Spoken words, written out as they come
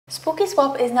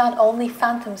Spookyswap is not only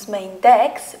Fantom's main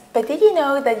DEX, but did you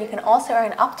know that you can also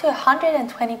earn up to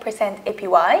 120%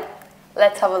 APY?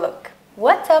 Let's have a look.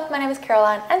 What's up, my name is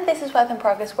Caroline and this is Wealth in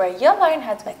Progress, where you'll learn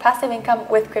how to make passive income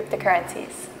with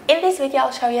cryptocurrencies. In this video,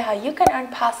 I'll show you how you can earn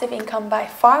passive income by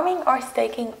farming or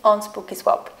staking on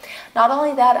Spookyswap. Not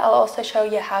only that, I'll also show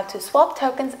you how to swap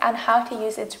tokens and how to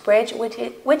use its bridge, which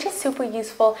is super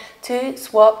useful to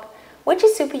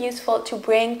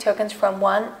bring tokens from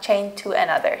one chain to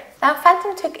another. Now,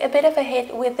 Fantom took a bit of a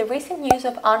hit with the recent news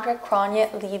of Andre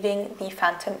Cronje leaving the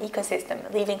Fantom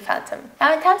ecosystem, leaving Fantom.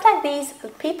 Now, in times like these,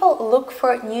 people look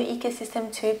for a new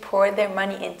ecosystem to pour their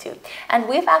money into. And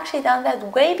we've actually done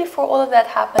that way before all of that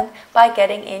happened by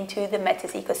getting into the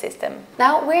Metis ecosystem.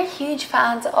 Now, we're huge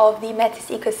fans of the Metis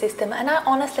ecosystem, and I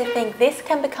honestly think this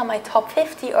can become a top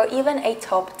 50 or even a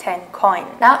top 10 coin.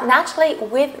 Now, naturally,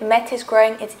 with Metis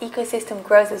growing, its ecosystem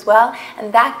grows as well,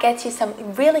 and that gets you some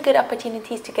really good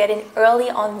opportunities to get in early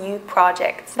on new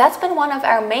projects. That's been one of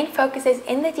our main focuses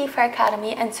in the DeFi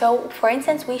Academy, and so for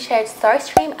instance we shared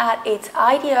Starstream at its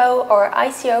IDO or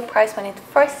ICO price when it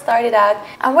first started out,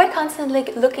 and we're constantly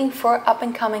looking for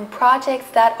up-and-coming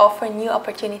projects that offer new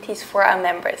opportunities for our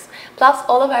members. Plus,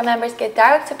 all of our members get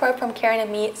direct support from Karen and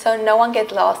me, so no one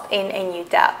gets lost in a new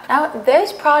dApp. Now,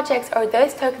 those projects or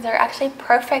those tokens are actually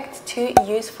perfect to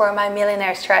use for my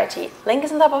millionaire strategy. Link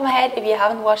is on top of my head if you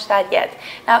haven't watched that yet.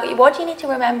 Now, what you need to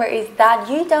remember is that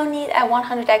you don't need a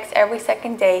 100x every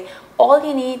second day. All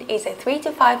you need is a 3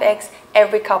 to 5x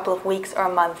every couple of weeks or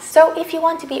months. So if you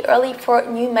want to be early for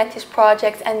new Metis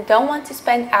projects and don't want to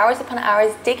spend hours upon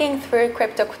hours digging through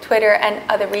crypto Twitter and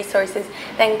other resources,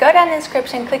 then go down in the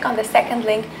description, click on the second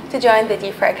link to join the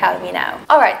DeFi Academy now.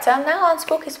 Alright, so I'm now on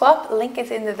Spookyswap, link is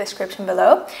in the description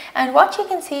below, and what you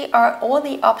can see are all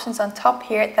the options on top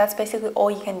here. That's basically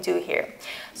all you can do here.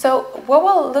 So what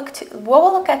we'll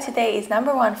look at today is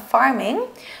number one, farming.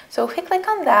 So if we click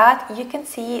on that, you can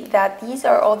see that these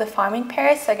are all the farming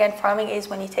pairs. So again, farming is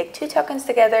when you take two tokens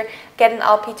together, get an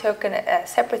LP token, a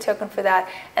separate token for that,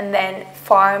 and then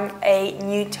farm a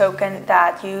new token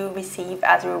that you receive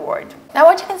as a reward. Now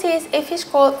what you can see is if you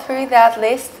scroll through that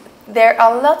list, there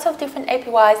are lots of different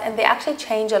APYs and they actually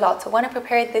change a lot. So when I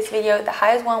prepared this video, the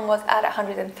highest one was at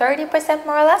 130%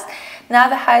 more or less. Now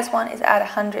the highest one is at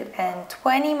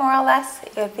 120 more or less,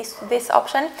 this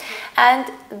option.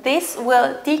 And this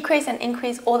will decrease and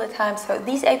increase all the time. So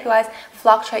these APYs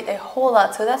fluctuate a whole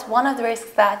lot. So that's one of the risks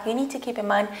that you need to keep in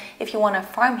mind if you want to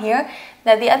farm here.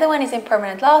 Now the other one is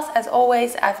impermanent loss. As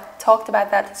always, I've talked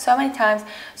about that so many times.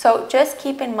 So just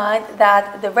keep in mind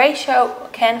that the ratio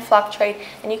can fluctuate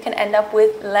and you can end up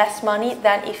with less money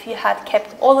than if you had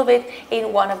kept all of it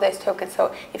in one of those tokens.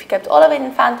 So if you kept all of it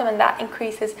in Fantom and that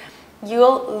increases,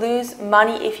 you'll lose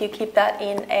money if you keep that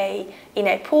in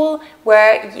a pool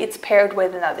where it's paired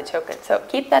with another token. So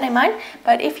keep that in mind.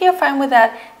 But if you're fine with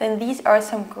that, then these are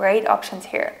some great options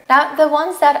here. Now, the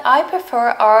ones that I prefer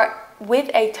are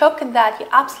with a token that you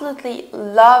absolutely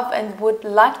love and would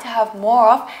like to have more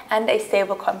of, and a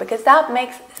stablecoin, because that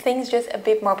makes things just a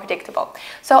bit more predictable.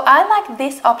 So I like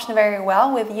this option very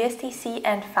well with USDC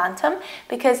and Fantom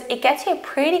because it gets you a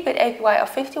pretty good APY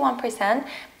of 51%.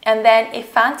 And then if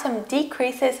Fantom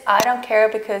decreases, I don't care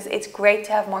because it's great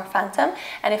to have more Fantom.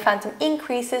 And if Fantom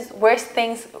increases, worst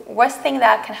thing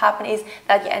that can happen is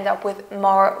that you end up with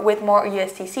more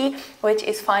USDC, which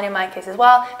is fine in my case as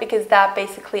well, because that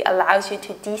basically allows you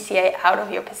to DCA out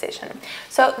of your position.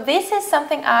 So this is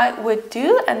something I would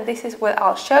do, and this is what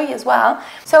I'll show you as well.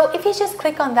 So if you just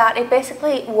click on that, it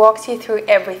basically walks you through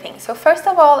everything. So first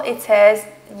of all, it says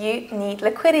you need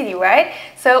liquidity, right?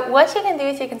 So what you can do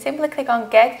is you can simply click on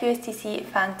Get USDC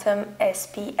Fantom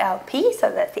SPLP,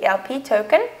 so that's the LP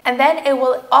token, and then it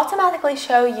will automatically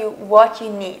show you what you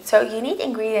need. So you need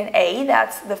ingredient A,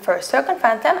 that's the first token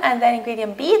Fantom, and then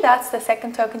ingredient B, that's the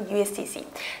second token USDC.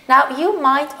 Now you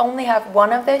might only have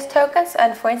one of those tokens,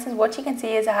 and for instance what you can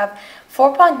see is I have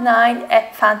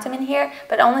 4.9 Fantom in here,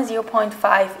 but only 0.5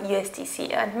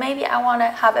 USDC, and maybe I want to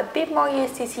have a bit more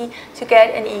USDC to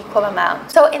get an equal amount.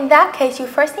 So in that case, you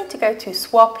first need to go to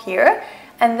swap here,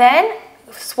 and then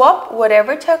swap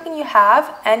whatever token you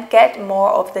have and get more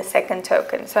of the second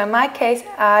token. So in my case,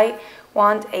 I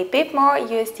want a bit more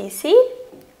USDC,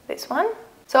 this one.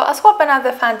 So I'll swap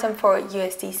another Fantom for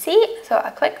USDC. So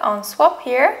I click on swap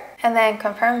here and then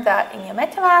confirm that in your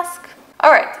MetaMask.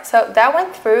 Alright, so that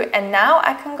went through, and now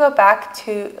I can go back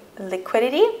to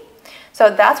liquidity.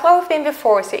 So that's where we've been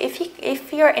before. So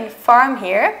if you're in farm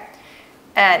here,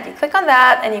 and you click on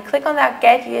that and you click on that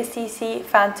Get USDC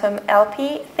Fantom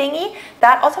LP thingy,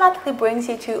 that automatically brings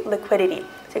you to liquidity.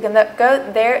 So you can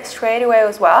go there straight away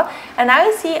as well. And now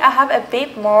you see I have a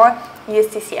bit more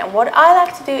USDC, and what I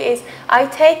like to do is I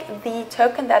take the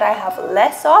token that I have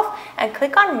less of and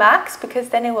click on max, because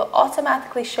then it will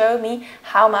automatically show me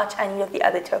how much I need of the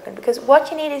other token. Because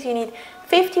what you need is you need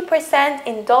 50%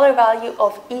 in dollar value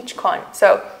of each coin.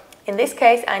 So in this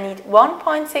case I need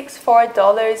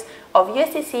 $1.64 of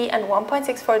USDC and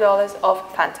 $1.64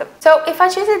 of Fantom. So if I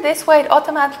choose it this way, it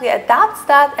automatically adapts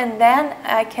that, and then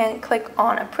I can click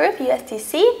on approve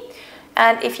USDC.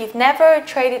 And if you've never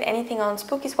traded anything on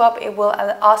Spookyswap, it will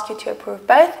ask you to approve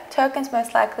both tokens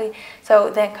most likely. So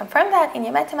then confirm that in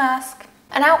your MetaMask.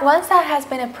 And now once that has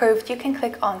been approved, you can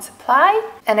click on supply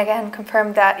and again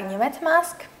confirm that in your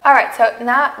MetaMask. Alright, so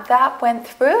now that went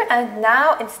through, and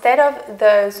now instead of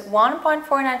those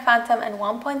 1.49 Fantom and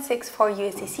 1.64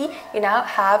 USDC, you now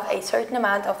have a certain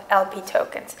amount of LP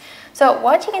tokens. So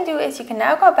what you can do is you can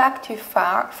now go back to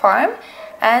farm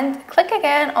and click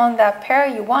again on that pair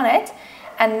you wanted,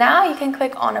 and now you can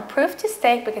click on approve to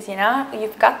stake, because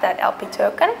you've got that LP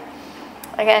token.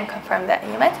 Again, confirm that in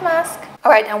your MetaMask.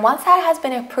 Alright, and once that has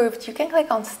been approved, you can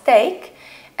click on stake,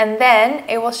 and then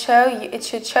it will show you, it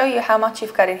should show you how much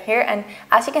you've got in here. And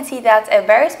as you can see, that's a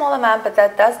very small amount, but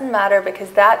that doesn't matter,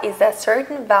 because that is that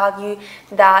certain value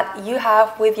that you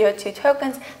have with your two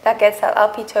tokens that gets that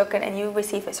LP token, and you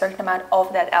receive a certain amount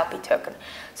of that LP token.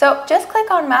 So just click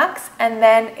on max, and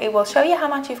then it will show you how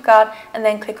much you've got, and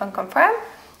then click on confirm.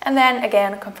 And then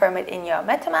again confirm it in your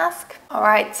MetaMask.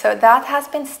 Alright, so that has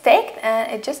been staked,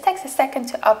 and it just takes a second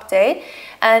to update.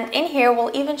 And in here we'll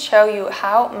even show you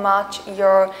how much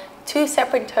your two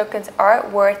separate tokens are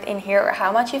worth in here, or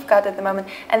how much you've got at the moment.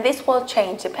 And this will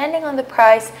change depending on the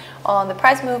price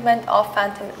movement of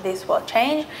Fantom. This will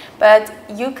change, but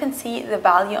you can see the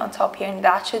value on top here, and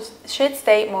that should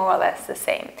stay more or less the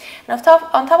same. And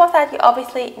on top of that, you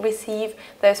obviously receive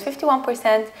those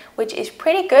 51%, which is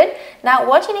pretty good. Now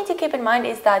what you need to keep in mind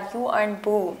is that you earn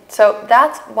BOO. So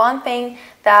that's one thing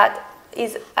that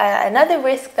is another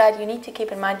risk that you need to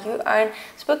keep in mind. You earn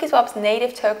Spookyswap's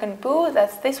native token BOO,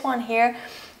 that's this one here.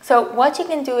 So what you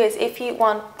can do is, if you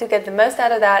want to get the most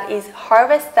out of that, is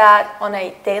harvest that on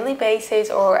a daily basis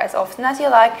or as often as you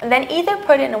like, and then either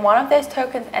put it in one of those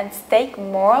tokens and stake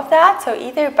more of that. So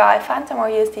either buy Fantom or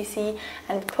USDC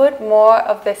and put more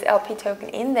of this LP token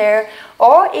in there,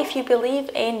 or if you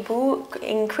believe in BOO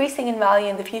increasing in value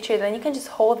in the future, then you can just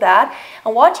hold that.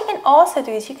 And what you can also do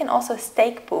is you can also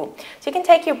stake BOO. So you can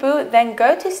take your BOO, then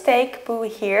go to stake BOO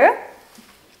here,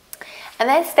 and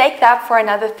then stake that for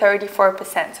another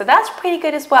 34%. So that's pretty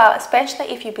good as well, especially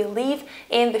if you believe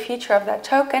in the future of that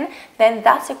token, then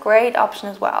that's a great option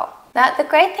as well. Now the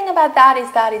great thing about that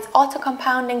is that it's auto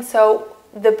compounding, so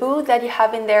the BOO that you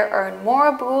have in there earn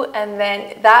more BOO, and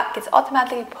then that gets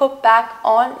automatically put back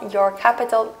on your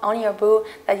capital, on your BOO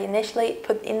that you initially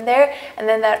put in there, and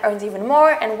then that earns even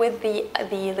more. And with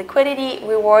the liquidity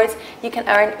rewards, you can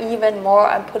earn even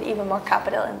more and put even more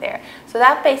capital in there. So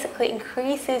that basically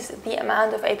increases the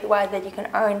amount of APY that you can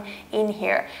earn in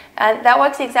here, and that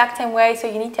works the exact same way.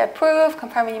 So you need to approve,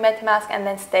 confirm in your MetaMask, and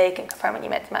then stake and confirm in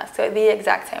your MetaMask. So the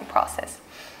exact same process.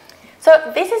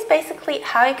 So this is basically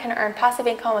how you can earn passive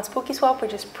income on Spookyswap,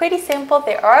 which is pretty simple.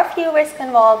 There are a few risks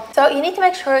involved, so you need to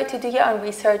make sure to do your own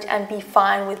research and be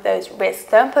fine with those risks.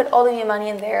 Don't put all of your money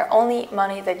in there, only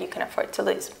money that you can afford to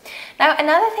lose. Now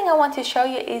another thing I want to show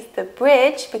you is the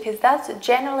bridge, because that's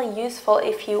generally useful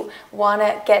if you want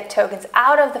to get tokens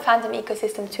out of the Fantom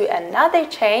ecosystem to another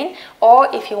chain, or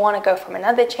if you want to go from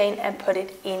another chain and put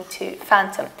it into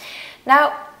Fantom.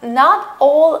 Now, not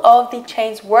all of the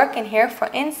chains work in here. For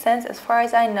instance, as far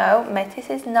as I know, Metis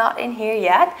is not in here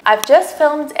yet. I've just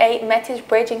filmed a Metis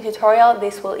bridging tutorial.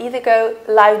 This will either go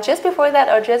live just before that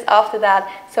or just after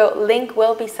that, so link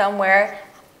will be somewhere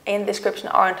in the description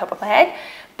or on top of my head.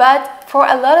 But for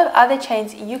a lot of other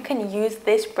chains, you can use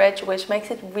this bridge, which makes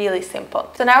it really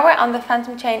simple. So now we're on the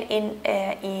Fantom chain in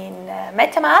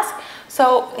MetaMask.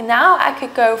 So now I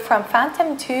could go from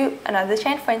Fantom to another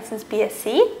chain, for instance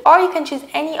BSC, or you can choose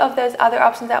any of those other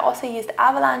options. I also used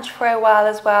Avalanche for a while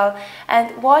as well.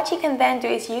 And what you can then do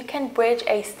is you can bridge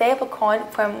a stable coin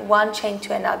from one chain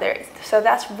to another. So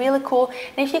that's really cool.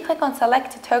 And if you click on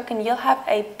select a token, you'll have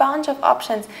a bunch of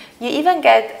options. You even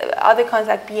get other coins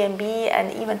like BNB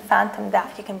and even Fantom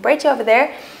that you can bridge over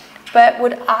there. But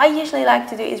what I usually like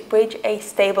to do is bridge a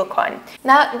stable coin.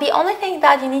 Now, the only thing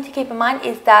that you need to keep in mind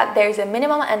is that there's a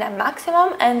minimum and a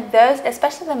maximum, and those,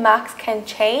 especially the max, can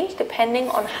change depending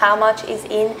on how much is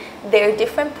in their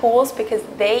different pools, because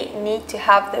they need to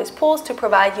have those pools to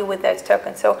provide you with those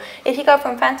tokens. So if you go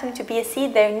from Fantom to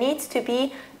BSC, there needs to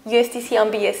be USDC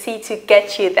on BSC to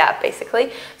get you that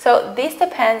basically. So this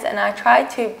depends, and I tried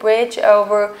to bridge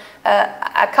over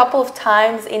a couple of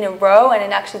times in a row, and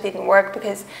it actually didn't work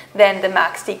because then the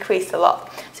max decreased a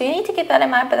lot. So you need to keep that in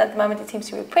mind, but at the moment it seems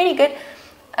to be pretty good.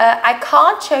 I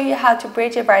can't show you how to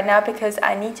bridge it right now because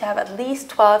I need to have at least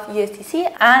 12 USDC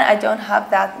and I don't have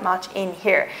that much in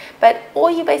here. But all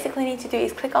you basically need to do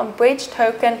is click on bridge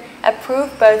token,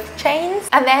 approve both chains,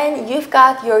 and then you've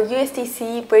got your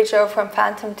USDC bridge over from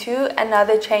Fantom to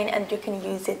another chain and you can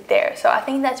use it there. So I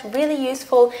think that's really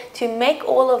useful to make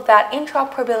all of that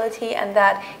interoperability and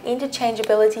that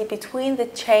interchangeability between the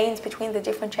chains, between the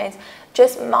different chains,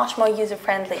 just much more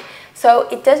user-friendly. So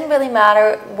it doesn't really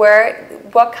matter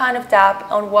what kind of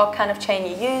dApp on what kind of chain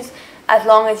you use, as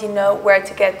long as you know where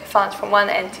to get funds from one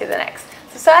end to the next.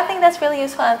 So I think that's really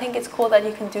useful, and I think it's cool that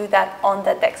you can do that on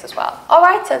the DEX as well.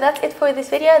 Alright, so that's it for this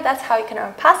video. That's how you can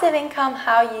earn passive income,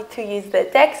 how to use the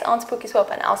DEX on Spookyswap,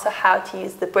 and also how to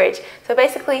use the bridge. So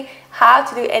basically, how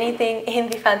to do anything in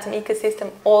the Fantom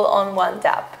ecosystem all on one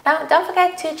dApp. Now, don't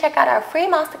forget to check out our free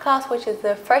masterclass, which is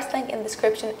the first link in the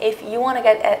description if you want to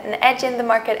get an edge in the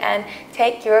market and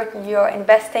take your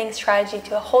investing strategy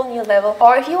to a whole new level.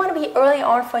 Or if you want to be early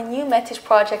on for new Metis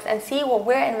projects and see what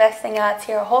we're investing at,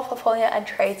 see our whole portfolio and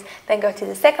trades, then go to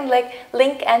the second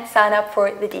link and sign up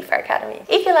for the DeFi Academy.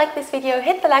 If you like this video,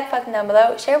 hit the like button down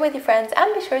below, share with your friends,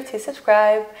 and be sure to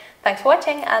subscribe. Thanks for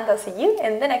watching, and I'll see you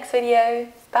in the next video.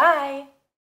 Bye!